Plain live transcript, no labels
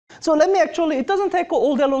So let me actually, it doesn't take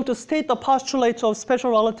all that long to state the postulates of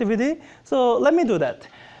special relativity. So let me do that.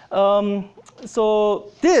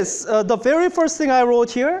 So this, the very first thing I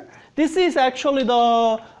wrote here, this is actually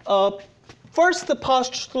the first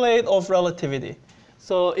postulate of relativity.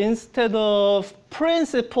 So instead of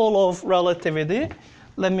principle of relativity,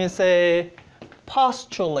 let me say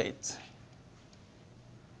postulate.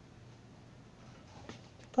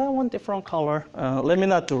 I want different color. Let me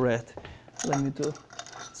not do red. Let me do.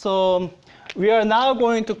 So we are now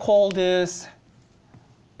going to call this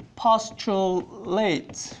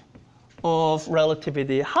postulate of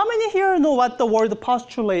relativity. How many here know what the word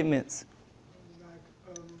postulate means? Like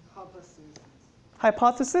hypothesis.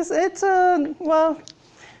 Hypothesis? It's well,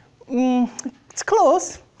 it's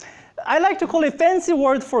close. I like to call it fancy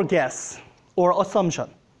word for guess or assumption.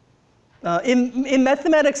 In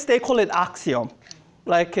mathematics, they call it axiom.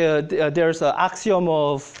 Like there's an axiom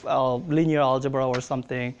of linear algebra or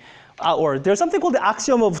something. Or there's something called the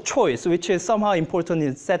axiom of choice, which is somehow important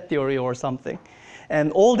in set theory or something.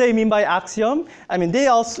 And all they mean by axiom, I mean, they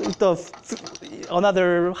also,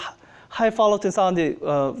 another highfalutin sounding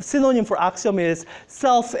synonym for axiom is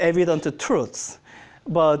self-evident truths.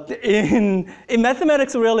 But in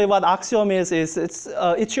mathematics, really what axiom is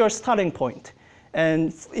it's your starting point.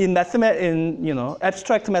 And in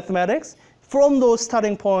abstract mathematics, from those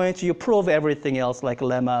starting points, you prove everything else, like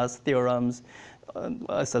lemmas, theorems,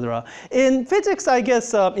 etc. In physics, I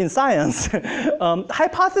guess, in science,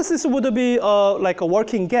 hypothesis would be like a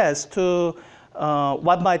working guess to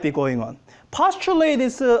what might be going on. Postulate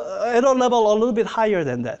is at a level a little bit higher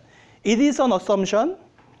than that. It is an assumption.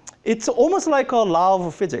 It's almost like a law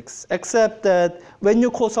of physics, except that when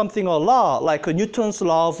you call something a law, like Newton's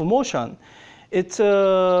law of motion, it's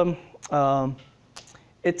a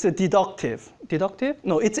deductive. Deductive?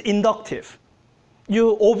 No, it's inductive.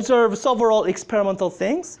 You observe several experimental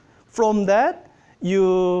things. From that,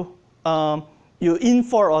 you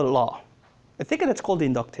infer a law. I think that's called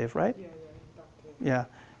inductive, right? Yeah, inductive. Yeah,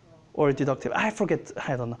 or deductive. I forget.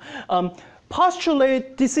 I don't know.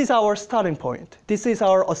 Postulate. This is our starting point. This is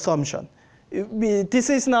our assumption. This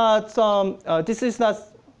is not so.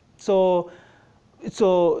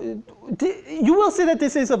 So you will see that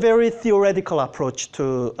this is a very theoretical approach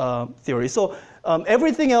to theory. So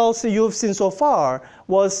everything else you've seen so far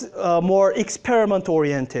was more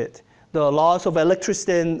experiment-oriented. The laws of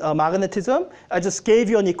electricity and magnetism, I just gave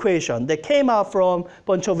you an equation that came out from a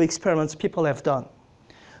bunch of experiments people have done.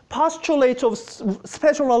 Postulates of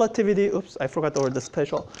special relativity, oops, I forgot the word, the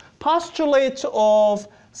special. Postulates of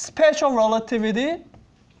special relativity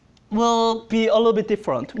will be a little bit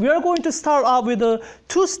different. We are going to start out with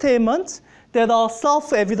two statements that are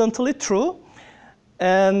self-evidently true,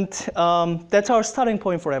 and that's our starting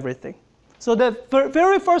point for everything. So the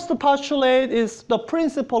very first postulate is the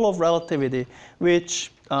principle of relativity,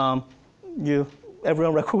 which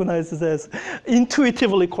everyone recognizes as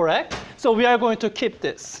intuitively correct. So we are going to keep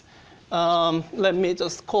this. Let me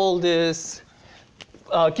just call this,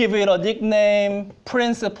 give it a nickname,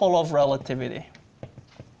 principle of relativity.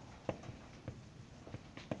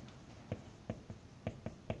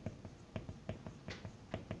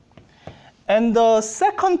 And the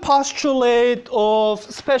second postulate of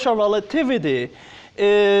special relativity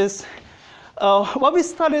is what we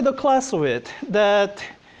started the class with, that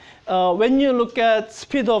when you look at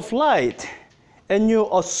speed of light and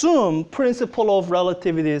you assume principle of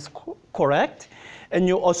relativity is correct, and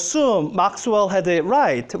you assume Maxwell had it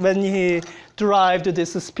right when he derived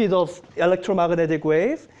this speed of electromagnetic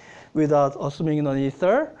wave without assuming an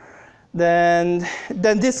ether, then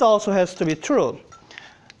this also has to be true.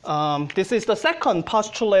 This is the second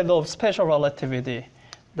postulate of special relativity,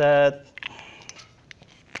 that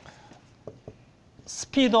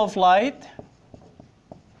speed of light,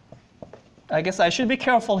 I guess I should be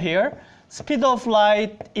careful here, speed of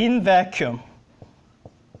light in vacuum.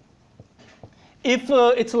 If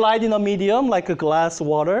it's light in a medium, like a glass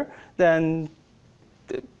water, then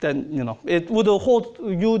it would hold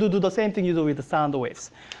you to do the same thing you do with the sound waves.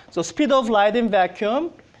 So speed of light in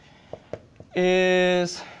vacuum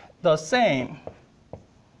is the same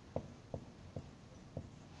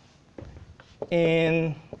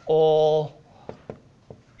in all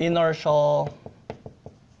inertial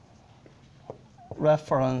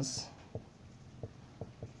reference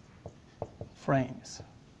frames.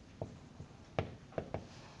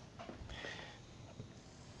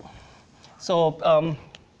 So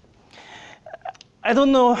I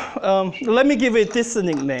don't know, let me give it this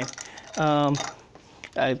nickname.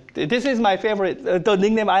 This is my favorite, the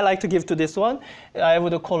nickname I like to give to this one. I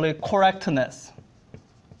would call it correctness.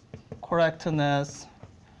 Correctness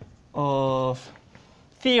of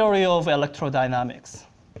theory of electrodynamics.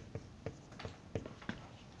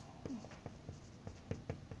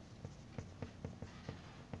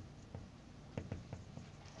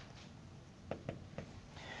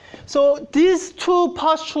 So these two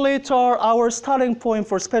postulates are our starting point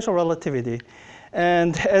for special relativity.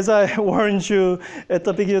 And as I warned you at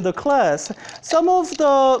the beginning of the class, some of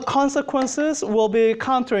the consequences will be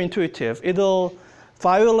counterintuitive. It'll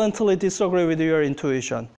violently disagree with your intuition.